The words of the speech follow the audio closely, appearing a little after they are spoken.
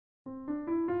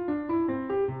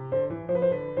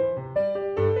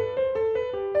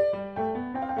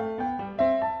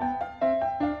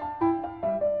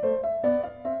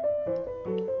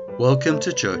Welcome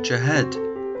to Church Ahead,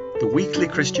 the weekly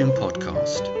Christian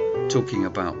podcast talking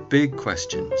about big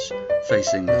questions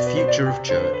facing the future of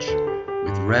church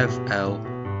with Rev L,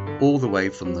 all the way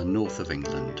from the north of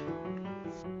England.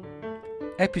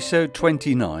 Episode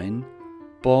 29,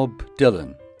 Bob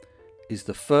Dylan, is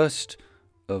the first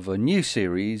of a new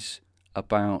series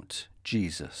about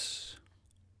Jesus.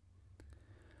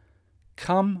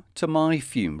 Come to my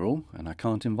funeral, and I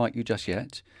can't invite you just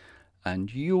yet,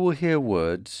 and you will hear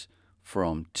words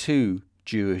from two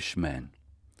Jewish men.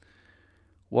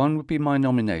 One would be my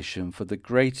nomination for the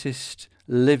greatest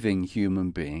living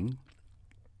human being,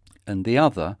 and the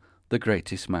other the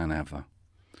greatest man ever.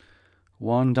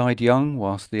 One died young,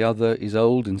 whilst the other is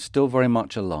old and still very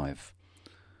much alive.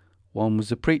 One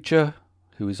was a preacher,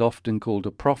 who is often called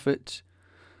a prophet,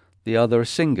 the other a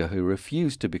singer who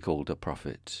refused to be called a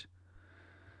prophet.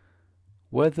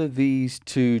 Whether these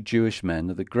two Jewish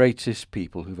men are the greatest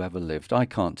people who've ever lived, I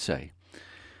can't say.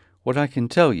 What I can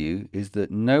tell you is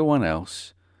that no one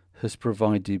else has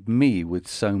provided me with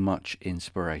so much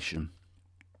inspiration.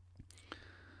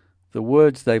 The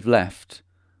words they've left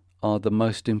are the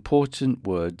most important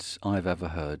words I've ever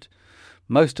heard.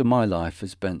 Most of my life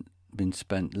has been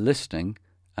spent listening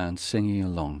and singing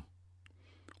along.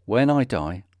 When I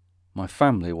die, my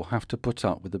family will have to put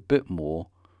up with a bit more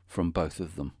from both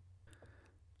of them.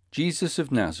 Jesus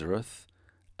of Nazareth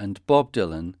and Bob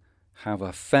Dylan have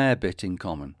a fair bit in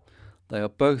common. They are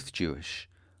both Jewish,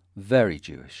 very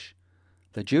Jewish.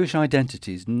 Their Jewish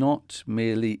identity is not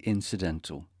merely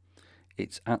incidental.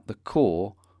 It's at the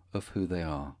core of who they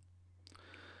are.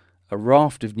 A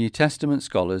raft of New Testament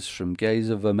scholars from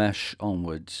Gezer Vermesh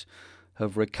onwards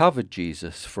have recovered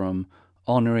Jesus from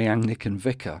honorary Anglican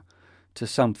vicar to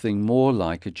something more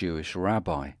like a Jewish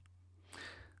rabbi.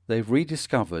 They've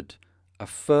rediscovered a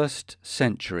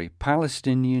first-century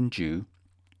Palestinian Jew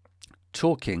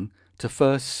talking to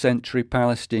first-century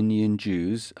Palestinian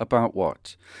Jews about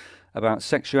what? About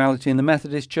sexuality in the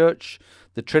Methodist Church,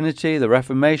 the Trinity, the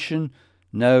Reformation?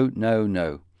 No.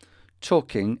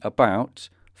 Talking about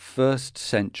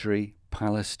first-century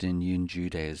Palestinian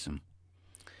Judaism.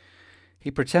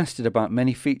 He protested about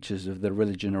many features of the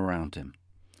religion around him,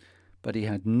 but he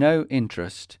had no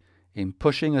interest in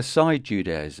pushing aside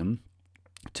Judaism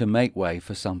to make way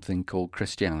for something called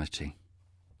Christianity.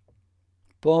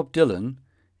 Bob Dylan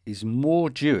is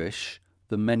more Jewish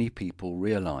than many people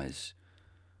realize.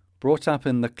 Brought up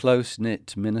in the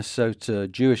close-knit Minnesota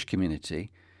Jewish community,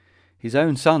 his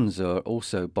own sons are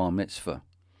also bar mitzvah.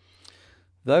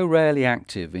 Though rarely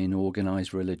active in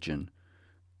organized religion,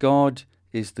 God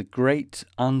is the great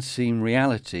unseen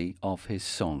reality of his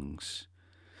songs.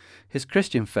 His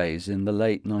Christian phase in the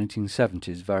late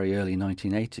 1970s, very early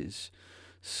 1980s,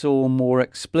 saw more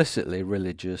explicitly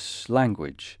religious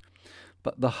language,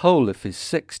 but the whole of his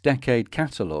 6-decade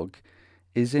catalogue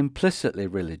is implicitly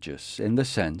religious in the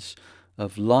sense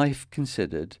of life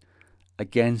considered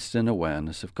against an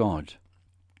awareness of God.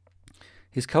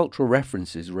 His cultural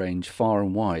references range far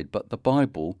and wide, but the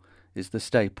Bible is the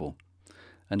staple,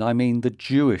 and I mean the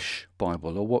Jewish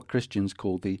Bible, or what Christians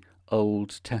call the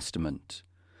Old Testament.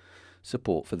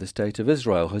 Support for the State of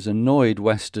Israel has annoyed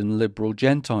Western liberal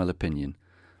Gentile opinion,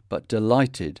 but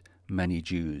delighted many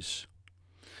Jews.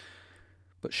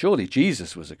 But surely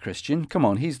Jesus was a Christian. Come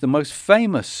on, he's the most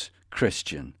famous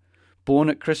Christian. Born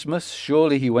at Christmas,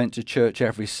 surely he went to church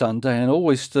every Sunday and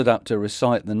always stood up to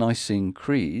recite the Nicene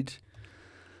Creed.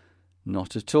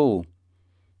 Not at all.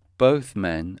 Both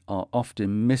men are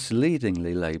often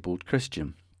misleadingly labelled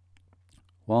Christian.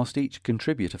 Whilst each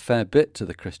contribute a fair bit to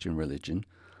the Christian religion,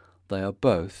 they are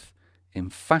both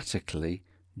emphatically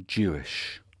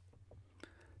Jewish.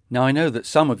 Now, I know that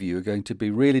some of you are going to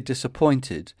be really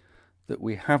disappointed that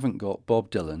we haven't got Bob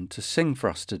Dylan to sing for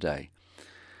us today,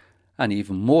 and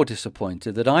even more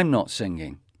disappointed that I'm not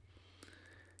singing.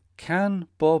 Can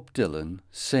Bob Dylan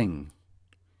sing?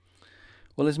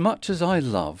 Well, as much as I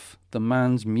love the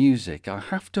man's music, I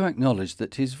have to acknowledge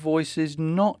that his voice is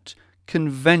not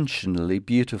conventionally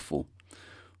beautiful.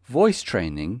 Voice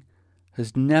training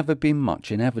has never been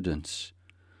much in evidence.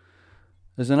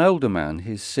 As an older man,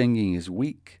 his singing is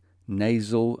weak,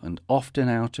 nasal, and often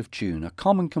out of tune. A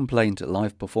common complaint at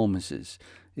live performances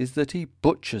is that he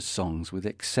butchers songs with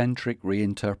eccentric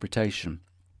reinterpretation.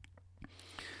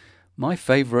 My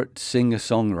favourite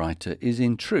singer-songwriter is,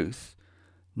 in truth,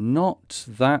 not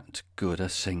that good a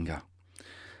singer,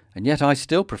 and yet I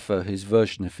still prefer his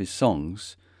version of his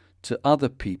songs to other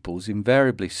people's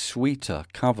invariably sweeter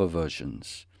cover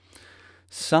versions.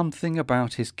 Something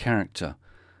about his character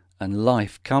and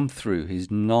life come through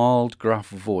his gnarled, gruff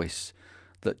voice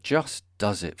that just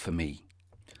does it for me.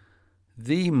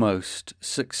 The most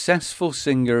successful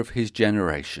singer of his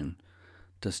generation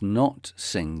does not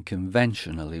sing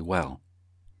conventionally well.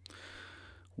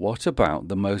 What about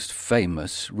the most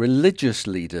famous religious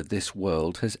leader this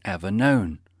world has ever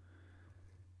known?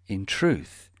 In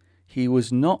truth, he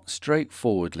was not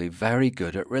straightforwardly very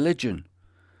good at religion,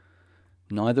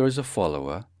 neither as a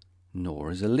follower nor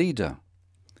as a leader.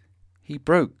 He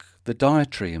broke the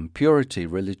dietary and purity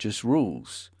religious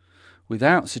rules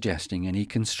without suggesting any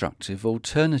constructive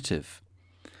alternative.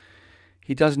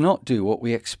 He does not do what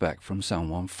we expect from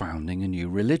someone founding a new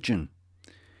religion.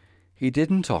 He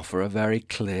didn't offer a very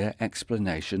clear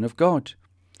explanation of God.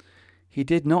 He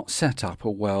did not set up a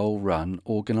well-run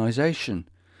organization.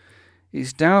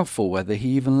 It's doubtful whether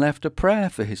he even left a prayer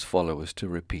for his followers to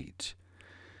repeat.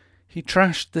 He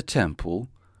trashed the temple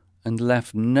and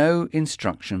left no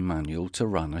instruction manual to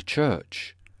run a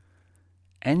church.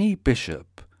 Any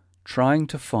bishop trying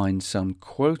to find some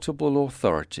quotable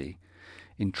authority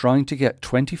in trying to get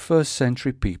 21st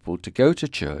century people to go to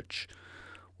church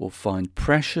will find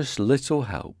precious little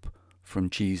help from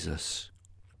Jesus.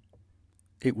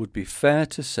 It would be fair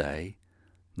to say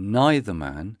neither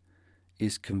man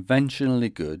is conventionally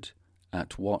good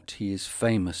at what he is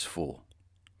famous for.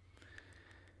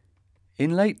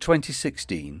 In late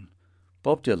 2016,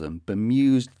 Bob Dylan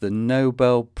bemused the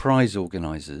Nobel Prize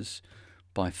organisers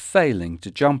by failing to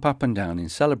jump up and down in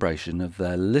celebration of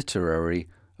their literary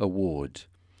award.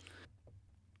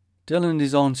 Dylan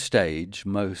is on stage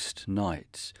most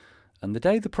nights, and the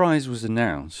day the prize was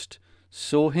announced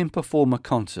saw him perform a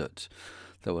concert.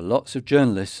 There were lots of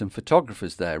journalists and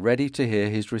photographers there ready to hear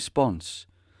his response.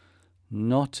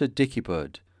 Not a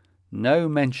dickey-bird, no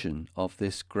mention of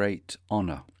this great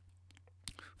honour.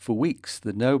 For weeks,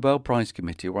 the Nobel Prize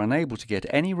Committee were unable to get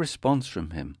any response from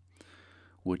him.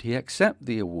 Would he accept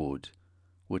the award?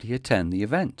 Would he attend the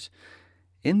event?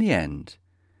 In the end,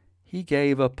 he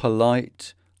gave a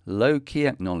polite, low-key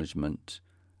acknowledgement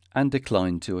and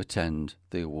declined to attend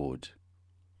the award.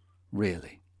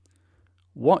 Really,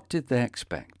 what did they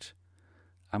expect?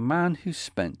 A man who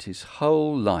spent his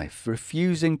whole life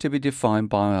refusing to be defined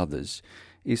by others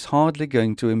is hardly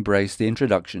going to embrace the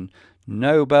introduction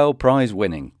Nobel Prize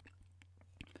winning.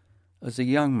 As a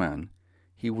young man,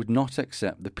 he would not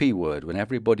accept the P word when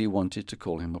everybody wanted to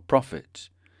call him a prophet.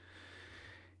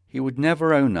 He would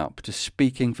never own up to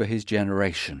speaking for his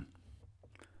generation.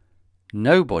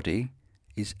 Nobody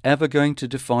is ever going to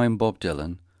define Bob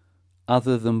Dylan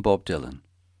other than Bob Dylan.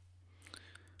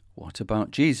 What about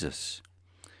Jesus?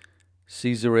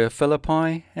 Caesarea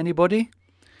Philippi, anybody?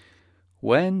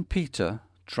 When Peter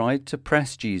tried to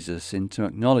press Jesus into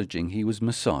acknowledging he was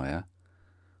Messiah,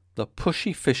 the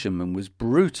pushy fisherman was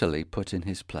brutally put in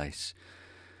his place.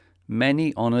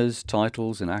 Many honours,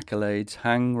 titles and accolades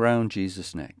hang round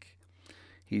Jesus' neck.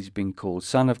 He's been called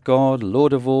Son of God,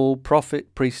 Lord of all,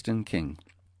 Prophet, Priest and King.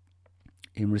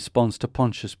 In response to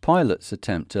Pontius Pilate's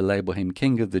attempt to label him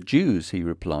King of the Jews, he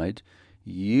replied,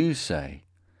 "You say."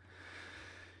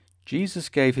 Jesus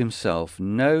gave himself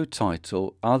no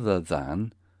title other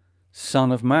than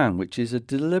Son of Man, which is a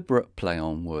deliberate play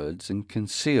on words and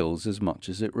conceals as much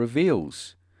as it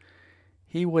reveals.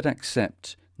 He would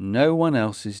accept no one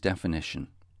else's definition.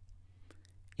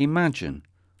 Imagine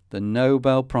the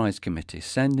Nobel Prize Committee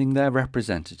sending their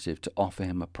representative to offer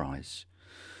him a prize.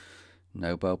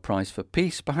 Nobel Prize for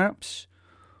Peace, perhaps?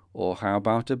 Or how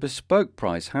about a bespoke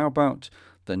prize? How about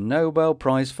the Nobel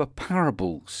Prize for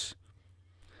Parables?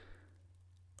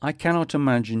 I cannot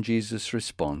imagine Jesus'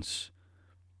 response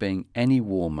being any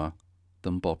warmer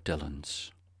than Bob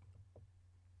Dylan's.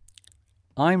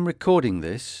 I'm recording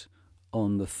this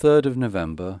on the 3rd of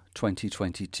November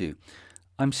 2022.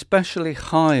 I'm specially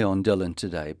high on Dylan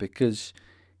today because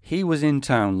he was in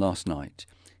town last night.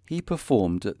 He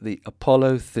performed at the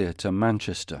Apollo Theatre,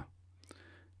 Manchester.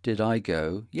 Did I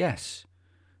go? Yes.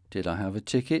 Did I have a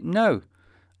ticket? No.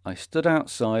 I stood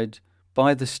outside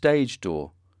by the stage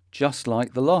door, just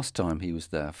like the last time he was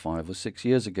there 5 or 6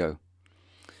 years ago.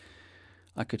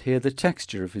 I could hear the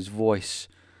texture of his voice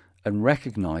and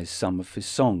recognise some of his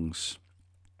songs.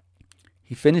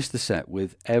 He finished the set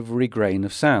with Every Grain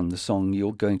of Sand, the song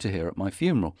you're going to hear at my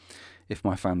funeral, if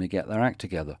my family get their act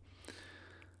together.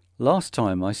 Last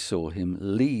time I saw him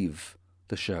leave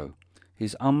the show,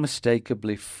 his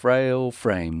unmistakably frail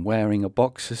frame wearing a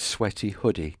boxer's sweaty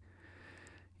hoodie.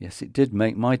 Yes, it did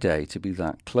make my day to be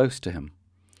that close to him.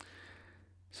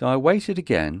 So I waited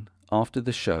again after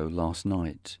the show last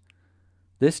night.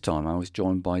 This time I was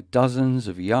joined by dozens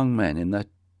of young men in their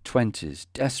 20s,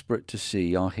 desperate to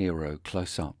see our hero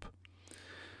close up.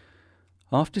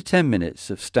 After 10 minutes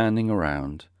of standing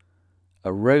around, a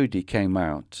roadie came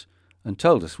out and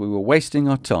told us we were wasting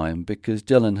our time because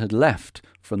Dylan had left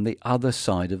from the other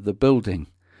side of the building.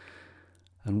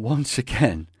 And once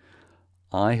again,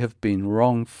 I have been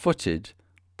wrong-footed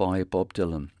by Bob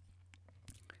Dylan.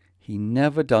 He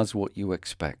never does what you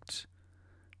expect.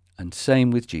 And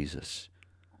same with Jesus.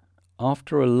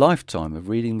 After a lifetime of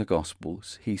reading the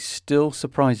Gospels, he still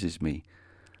surprises me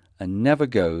and never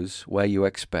goes where you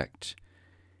expect.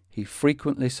 He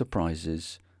frequently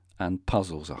surprises and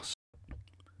puzzles us.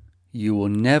 You will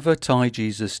never tie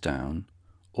Jesus down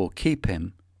or keep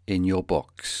him in your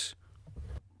box.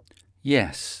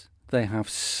 Yes, they have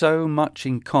so much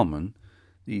in common,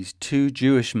 these two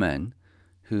Jewish men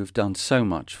who have done so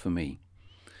much for me.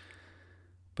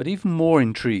 But even more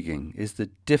intriguing is the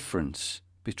difference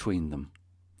between them.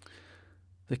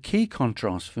 The key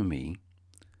contrast for me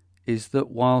is that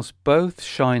whilst both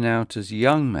shine out as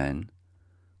young men,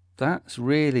 that's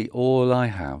really all I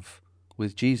have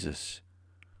with Jesus,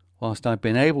 whilst I've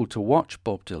been able to watch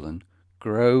Bob Dylan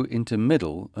grow into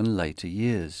middle and later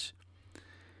years.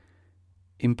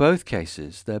 In both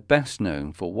cases, they're best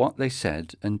known for what they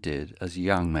said and did as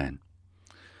young men.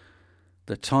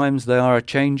 The Times They Are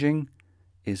A-Changing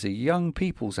is a young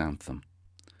people's anthem.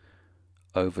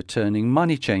 Overturning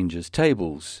money changers'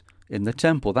 tables in the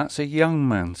temple, that's a young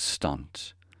man's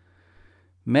stunt.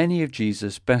 Many of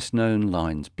Jesus' best-known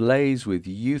lines blaze with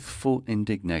youthful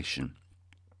indignation.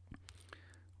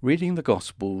 Reading the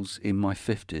Gospels in my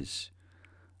 50s,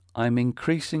 I'm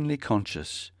increasingly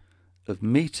conscious of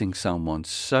meeting someone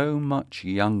so much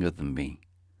younger than me.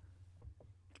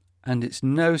 And it's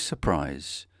no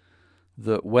surprise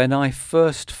that when I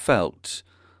first felt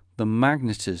the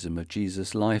magnetism of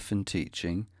Jesus' life and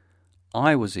teaching,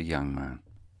 I was a young man.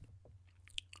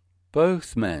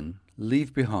 Both men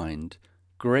leave behind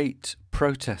great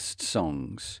protest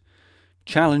songs,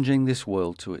 challenging this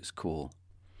world to its core.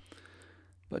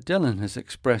 But Dylan has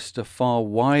expressed a far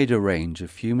wider range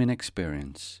of human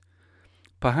experience,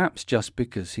 perhaps just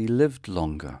because he lived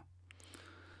longer.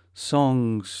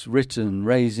 Songs written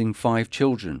raising 5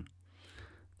 children,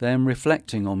 then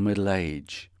reflecting on middle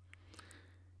age.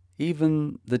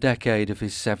 Even the decade of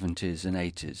his 70s and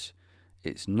 80s.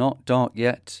 It's not dark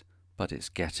yet, but it's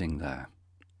getting there.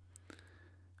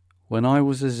 When I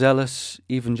was a zealous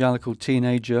evangelical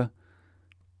teenager,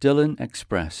 Dylan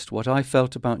expressed what I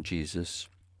felt about Jesus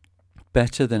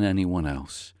better than anyone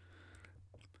else.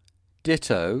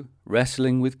 Ditto,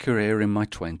 wrestling with career in my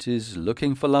 20s,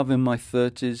 looking for love in my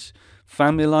 30s,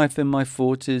 family life in my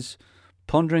 40s,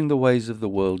 pondering the ways of the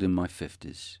world in my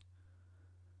 50s.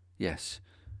 Yes,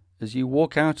 as you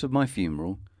walk out of my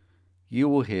funeral, you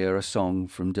will hear a song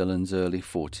from Dylan's early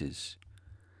 40s.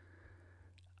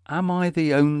 Am I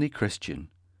the only Christian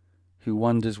who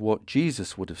wonders what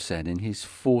Jesus would have said in his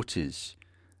 40s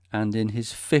and in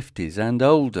his 50s and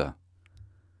older?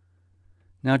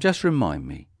 Now just remind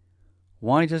me,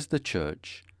 why does the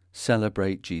Church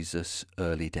celebrate Jesus'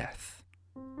 early death?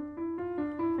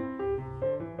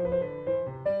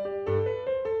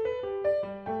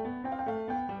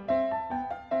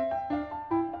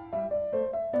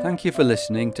 Thank you for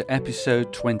listening to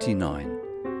episode 29.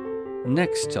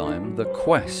 Next time, the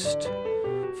quest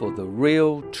for the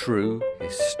real, true,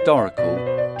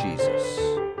 historical Jesus.